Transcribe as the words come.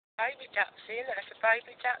Baby duck, see, there's a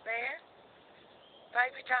baby duck there.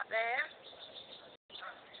 Baby duck there.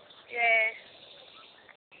 Yes.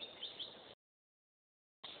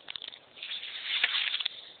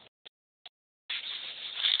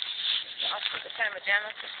 I'll put the camera down,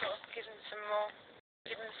 I'll just sort of give them some more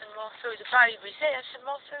food. The babies, there's some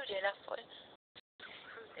more food here, love, for you.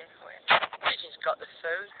 Food there for you. Pigeon's got the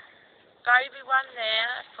food. Baby one there,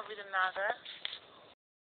 that's probably the mother.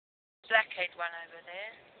 Blackhead one over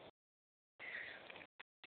there.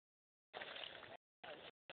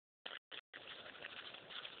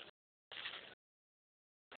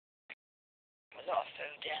 A lot of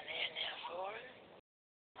food down there now for him.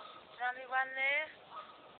 Lovely one there.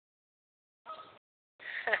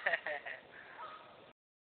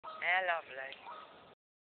 How lovely.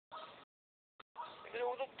 Look at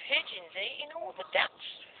all the pigeons eating all the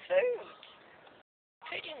ducks' food.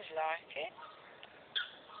 Pigeons like it.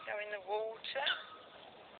 Go in the water.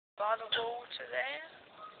 By the water there.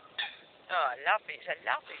 Oh, I love it. It's a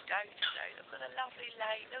lovely day today. Look at the lovely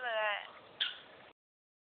lake. Look at that.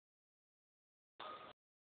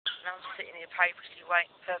 And I'm sitting here patiently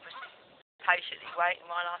waiting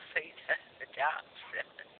while I feed the ducks.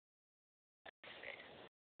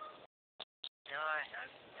 No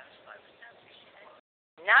smoke fishing.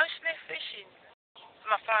 No smoke fishing.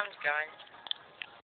 My phone's going.